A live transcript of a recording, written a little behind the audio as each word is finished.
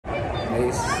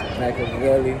Ace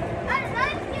Machiavelli.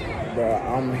 But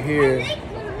I'm here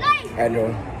at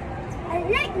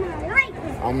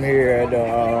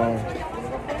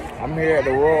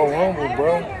the Royal Rumble,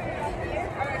 bro.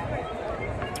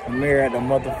 I'm here at the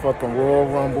motherfucking Royal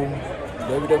Rumble,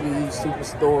 WWE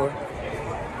Superstore.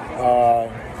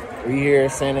 We here in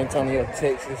San Antonio,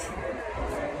 Texas.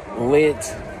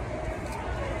 Lit.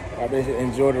 I just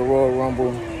enjoy the Royal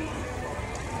Rumble.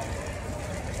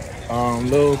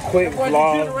 Little quick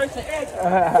vlog.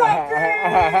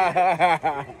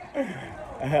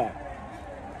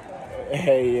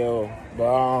 Hey yo,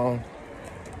 but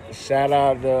shout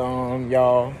out to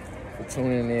y'all for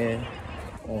tuning in.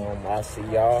 I'll see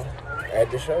y'all at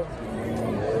the show.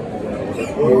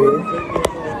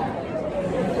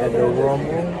 At the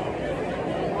Rumble.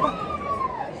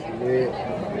 Yeah.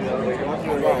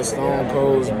 I got Stone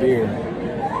Cold's beer.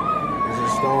 This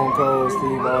is Stone Cold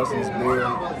Steve Austin's beer.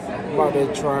 I'm about to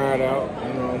try it out.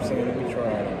 You know what I'm saying? Let me try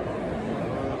it out.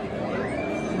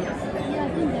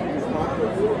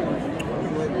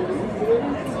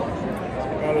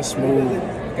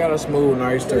 Got a smooth,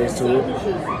 nice taste to it.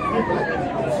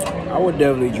 I would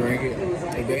definitely drink it.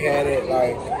 If they had it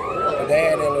like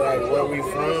where we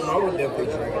from, I would definitely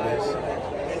drink this.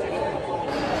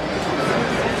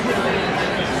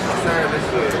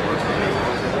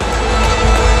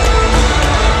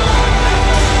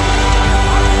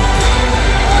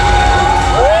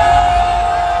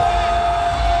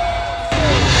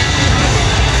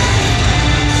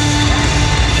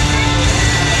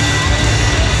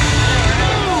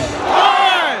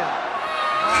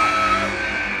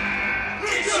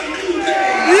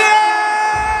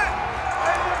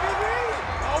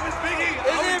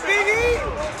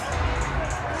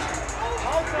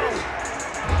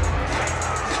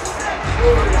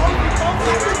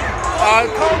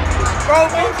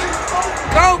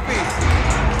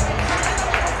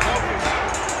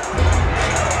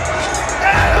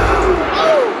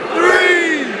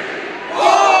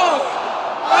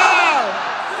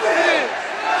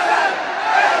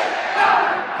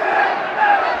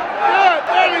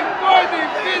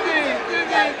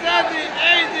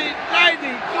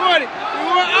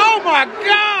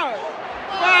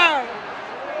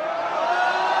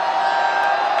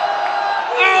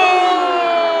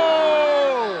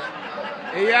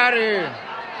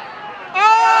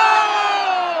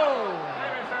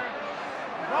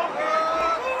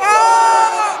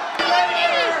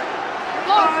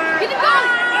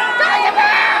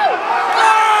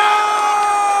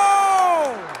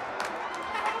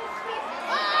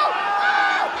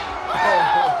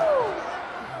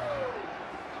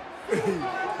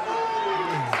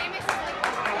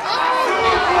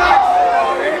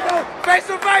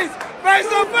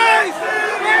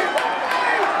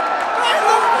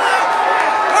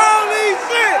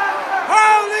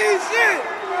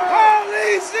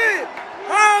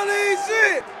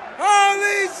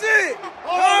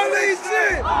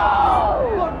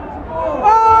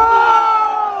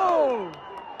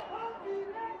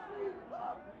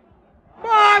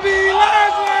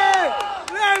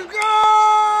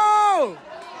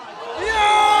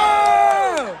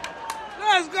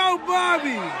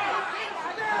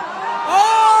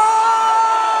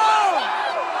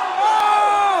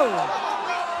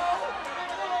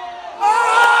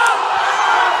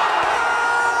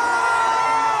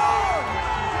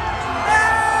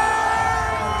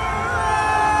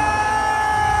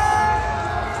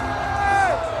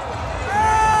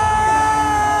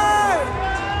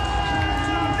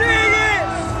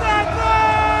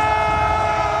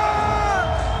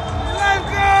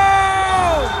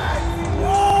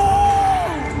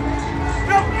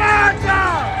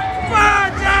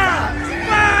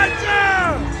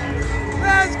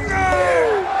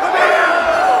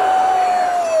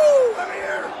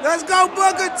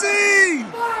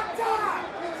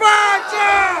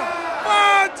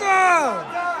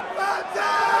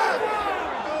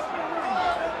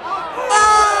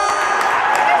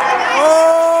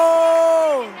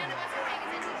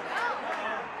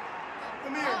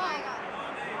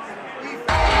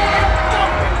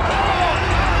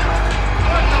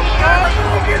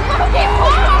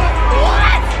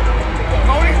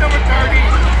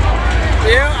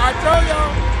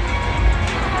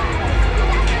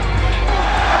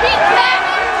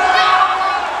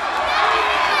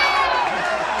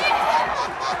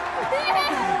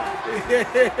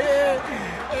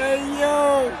 Hey,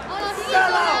 yo.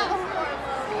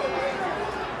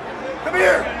 Come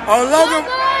here. Oh, Logan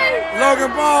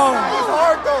Paul. It's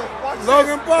hard, though.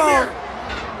 Logan Paul.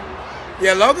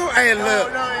 Yeah, Logan. Hey,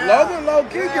 look. Logan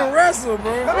low-key can wrestle,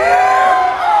 bro. Come here.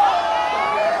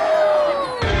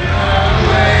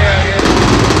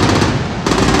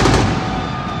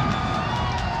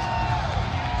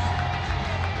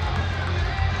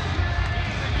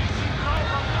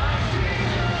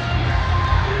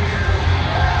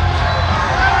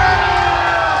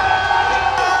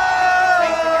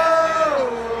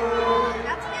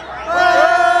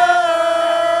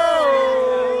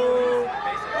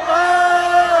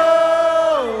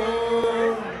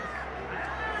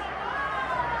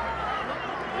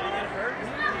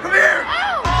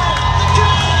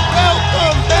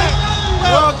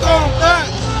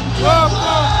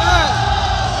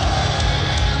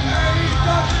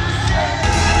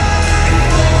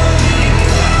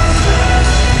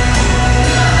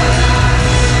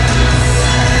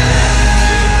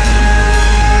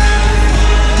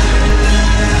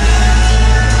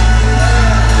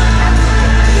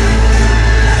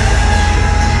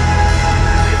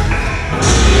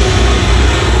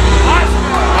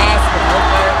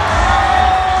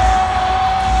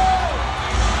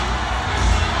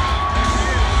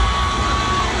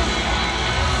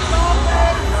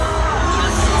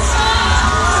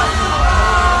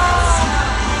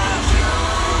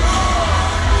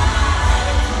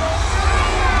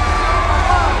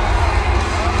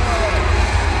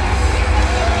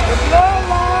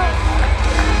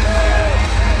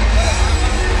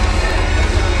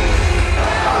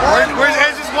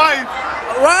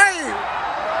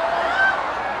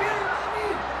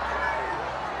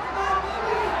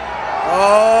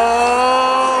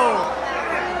 Oh!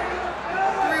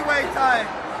 Three-way tie.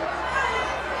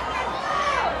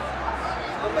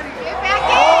 Get back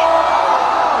in!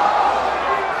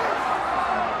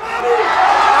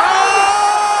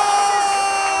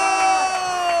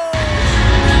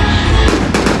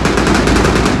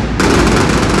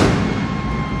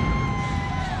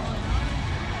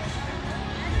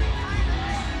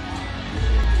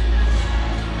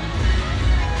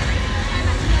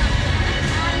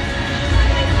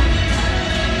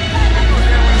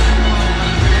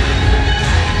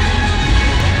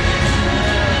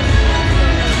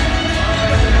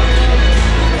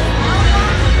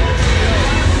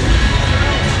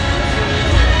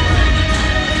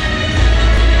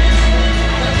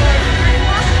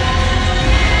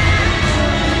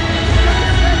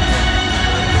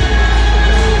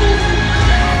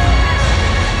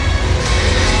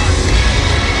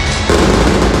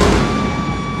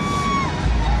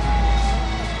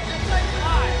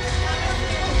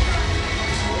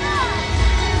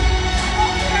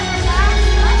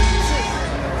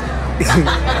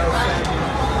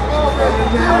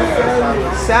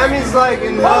 Sammy's like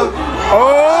in love. Oh!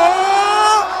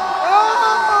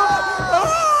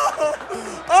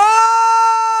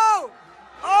 Oh!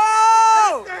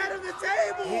 Oh! The head of the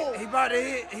table. He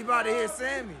about to hit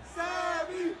Sammy.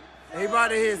 Sammy. He about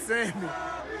to hit Sammy.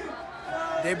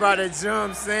 They about to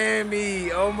jump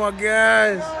Sammy. Oh my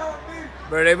gosh.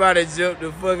 Bro, they about to jump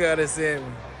the fuck out of Sammy.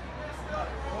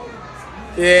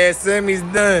 Yeah, Sammy's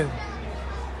done.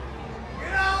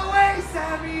 Get out of the way,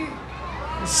 Sammy.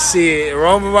 Shit,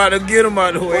 Roman about to get him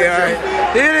out of the way. All right.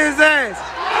 Hit his ass.